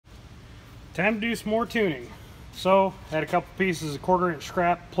Time to do some more tuning. So, had a couple pieces of 1/4"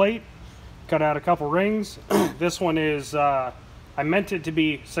 scrap plate, cut out a couple rings. This one is, I meant it to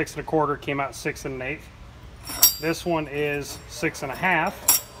be 6 1/4, came out 6 1/8. This one is 6 1/2.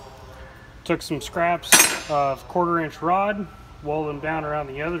 Took some scraps of 1/4" rod, walled them down around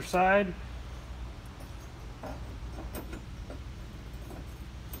the other side.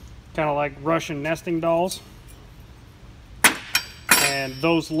 Kind of like Russian nesting dolls. And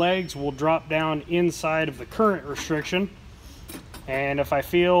those legs will drop down inside of the current restriction. And if I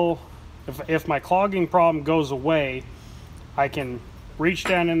feel, if my clogging problem goes away, I can reach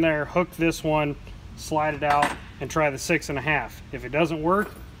down in there, hook this one, slide it out, and try the 6 1/2. If it doesn't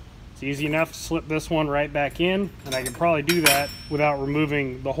work, it's easy enough to slip this one right back in, and I can probably do that without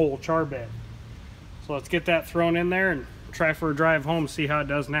removing the whole char bed. So let's get that thrown in there and try for a drive home, see how it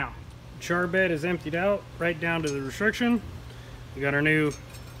does now. Char bed is emptied out right down to the restriction. We got our new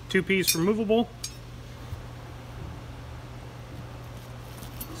 2-piece removable.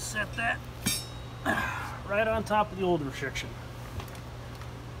 Set that right on top of the old restriction.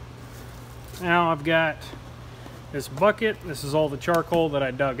 Now I've got this bucket. This is all the charcoal that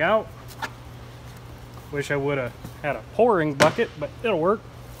I dug out. Wish I would have had a pouring bucket, but it'll work.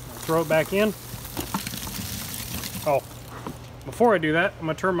 I'll throw it back in. Oh, before I do that, I'm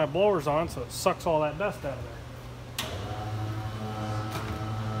gonna turn my blowers on so it sucks all that dust out of there.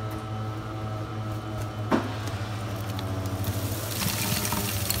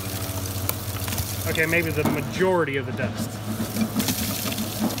 Okay, maybe the majority of the dust.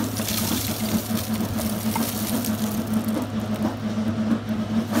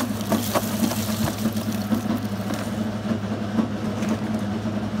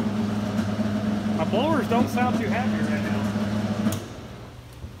 My blowers don't sound too happy right now.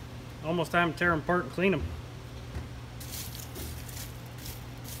 Almost time to tear them apart and clean them.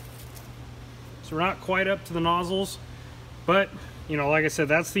 So we're not quite up to the nozzles, but you know, like I said,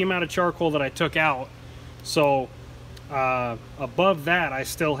 that's the amount of charcoal that I took out. So above that, I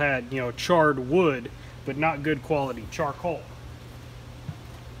still had, you know, charred wood, but not good quality charcoal.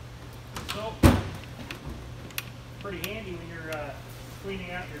 So pretty handy when you're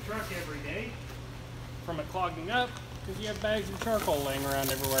cleaning out your truck every day from it clogging up, because you have bags of charcoal laying around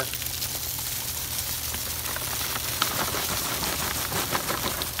everywhere.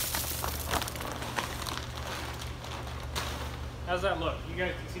 How's that look? You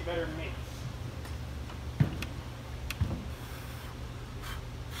guys can see better than me.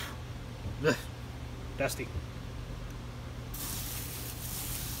 Ugh, dusty.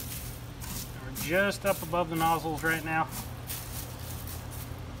 We're just up above the nozzles right now.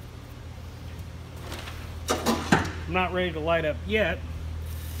 I'm not ready to light up yet.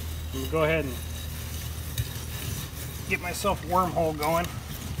 I'm gonna go ahead and get myself a wormhole going.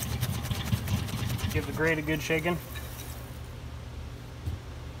 Give the grate a good shaking.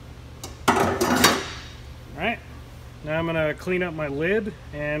 Alright, now I'm going to clean up my lid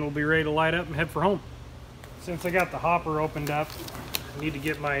and we'll be ready to light up and head for home. Since I got the hopper opened up, I need to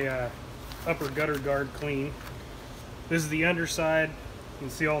get my upper gutter guard clean. This is the underside. You can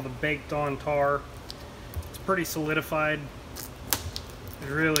see all the baked on tar. It's pretty solidified.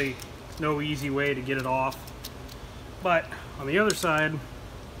 There's really no easy way to get it off. But on the other side,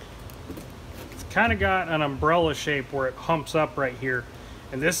 it's kind of got an umbrella shape where it humps up right here.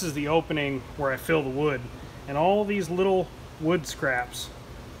 And this is the opening where I fill the wood. And all these little wood scraps,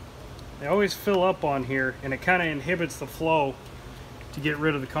 they always fill up on here, and it kind of inhibits the flow to get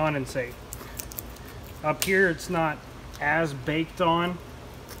rid of the condensate. Up here it's not as baked on,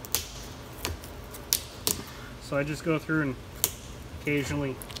 so I just go through and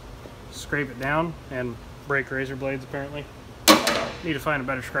occasionally scrape it down and break razor blades apparently. Need to find a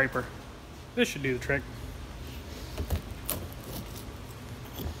better scraper. This should do the trick.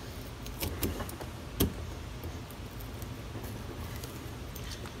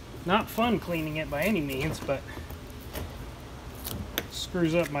 Not fun cleaning it by any means, but it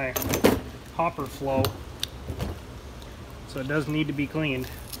screws up my hopper flow, so it does need to be cleaned.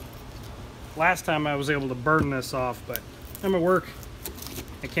 Last time I was able to burn this off, but I'm at work.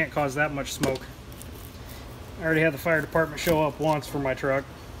 I can't cause that much smoke. I already had the fire department show up once for my truck.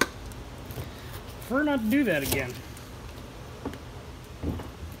 Prefer not to do that again.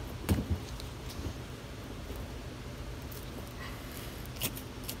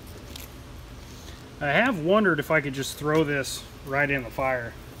 I have wondered if I could just throw this right in the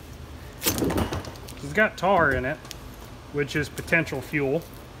fire. It's got tar in it, which is potential fuel,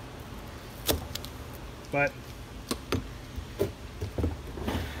 but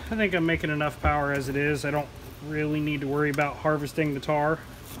I think I'm making enough power as it is. I don't really need to worry about harvesting the tar.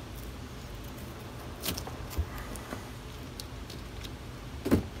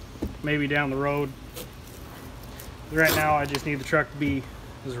 maybe down the road. Right now I just need the truck to be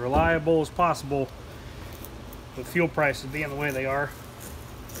as reliable as possible with fuel prices being the way they are.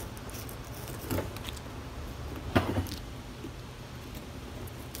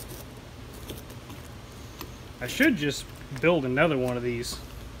 I should just build another one of these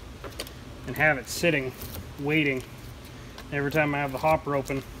and have it sitting, waiting. Every time I have the hopper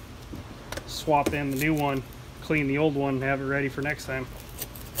open, swap in the new one, clean the old one, and have it ready for next time.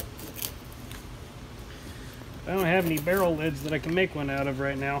 I don't have any barrel lids that I can make one out of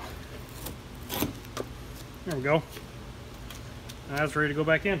right now. There we go. Now that's ready to go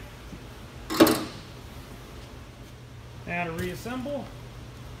back in. Now to reassemble.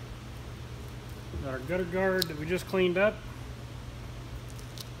 Got our gutter guard that we just cleaned up.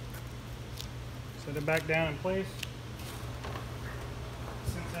 Set it back down in place.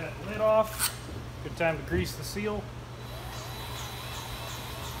 Since that lid off, good time to grease the seal.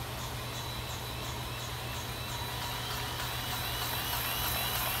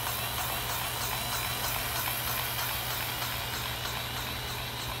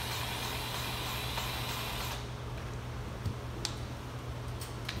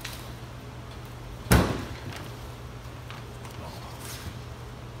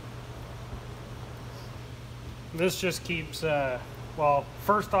 This just keeps, well,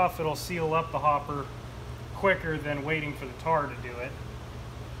 first off, it'll seal up the hopper quicker than waiting for the tar to do it.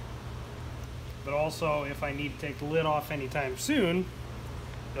 But also, if I need to take the lid off anytime soon,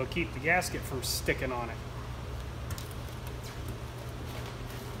 it'll keep the gasket from sticking on it.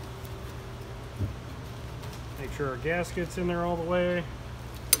 Make sure our gasket's in there all the way.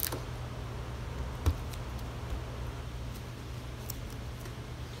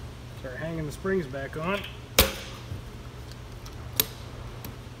 Start hanging the springs back on.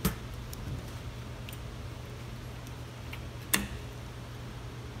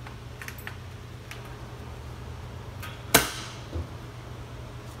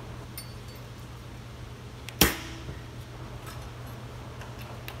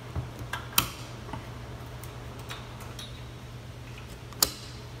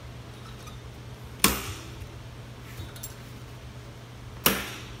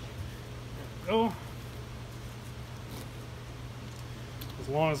 Go. As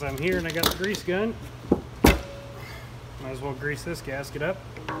long as I'm here and I got the grease gun, might as well grease this gasket up.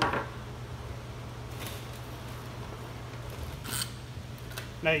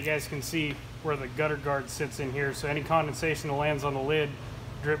 Now you guys can see where the gutter guard sits in here, so any condensation that lands on the lid,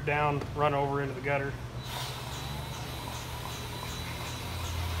 drip down, run over into the gutter.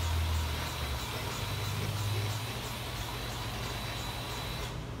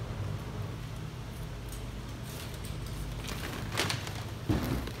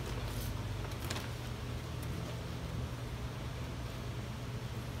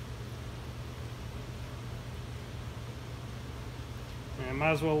 I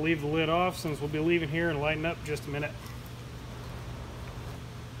might as well leave the lid off since we'll be leaving here and lighten up in just a minute.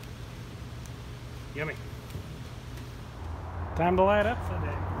 Yummy. Time to light up for the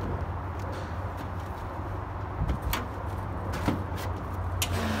day.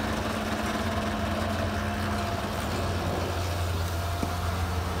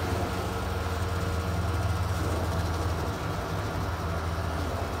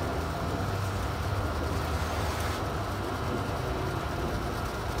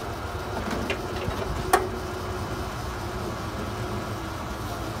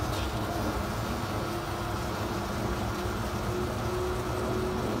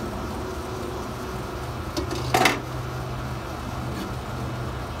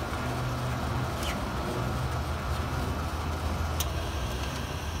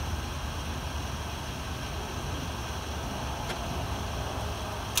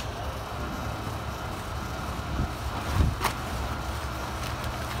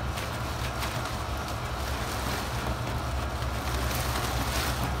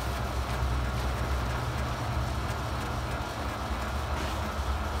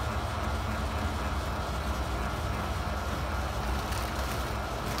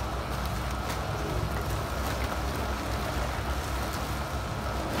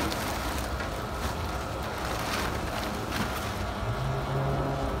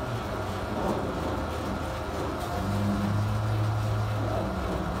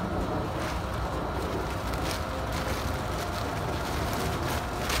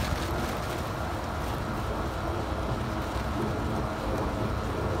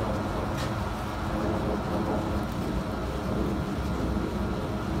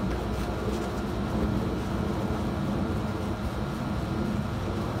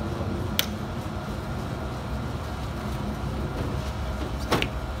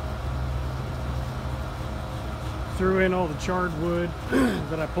 threw in all the charred wood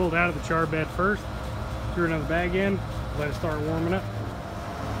that I pulled out of the char bed first. Threw another bag in, let it start warming up.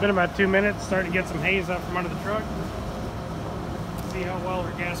 Been about 2 minutes, starting to get some haze up from under the truck. See how well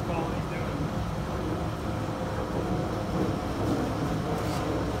our gas quality is doing.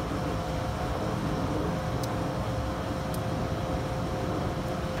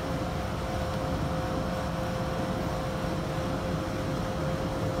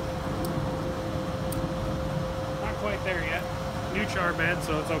 Not quite there yet. New char bed,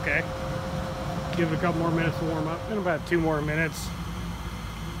 so it's okay. Give it a couple more minutes to warm up. In about 2 more minutes.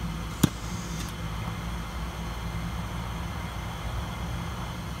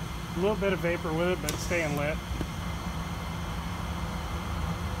 A little bit of vapor with it, but it's staying lit.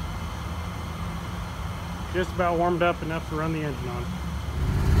 Just about warmed up enough to run the engine on.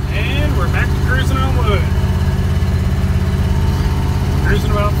 And we're back to cruising on wood.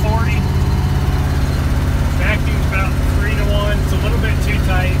 Cruising about 40. Vacuum's about 3 to 1. It's a little bit too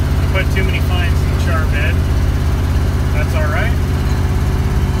tight. I put too many fines in the char bed. That's alright.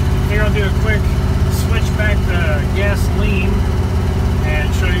 I think I'll do a quick switch back to gasoline and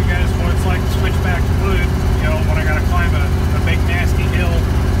show you guys what it's like to switch back to wood. You know, when I gotta climb a big nasty hill,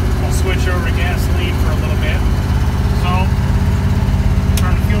 I'll switch over to gasoline for a little bit. So,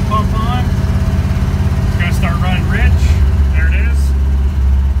 turn the fuel pump on. It's gonna start running rich. There it is.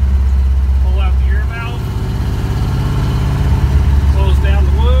 Pull out the air valve. Close down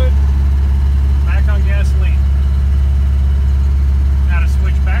the wood. Back on gasoline. Now to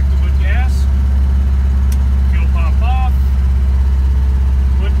switch back to wood gas. Fuel pump off.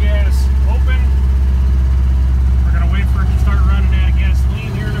 Wood gas open. We're going to wait for it to start running out of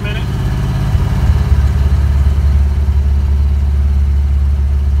gasoline here in a minute.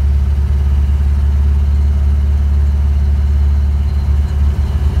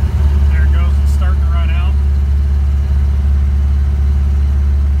 There it goes, it's starting to run out.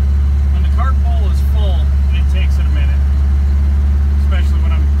 When the cart pole is full, it takes it a minute. Especially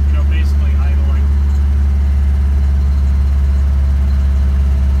when I'm, you know, basically idling.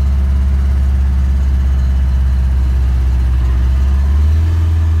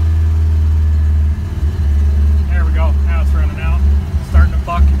 Now it's running out. Starting to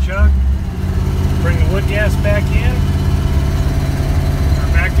buck and chug. Bring the wood gas back in. Our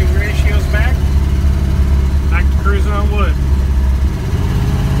vacuum ratio's back. Back to cruising on wood.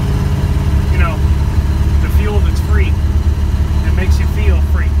 You know, the fuel that's free. It makes you feel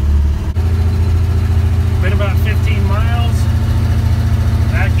free.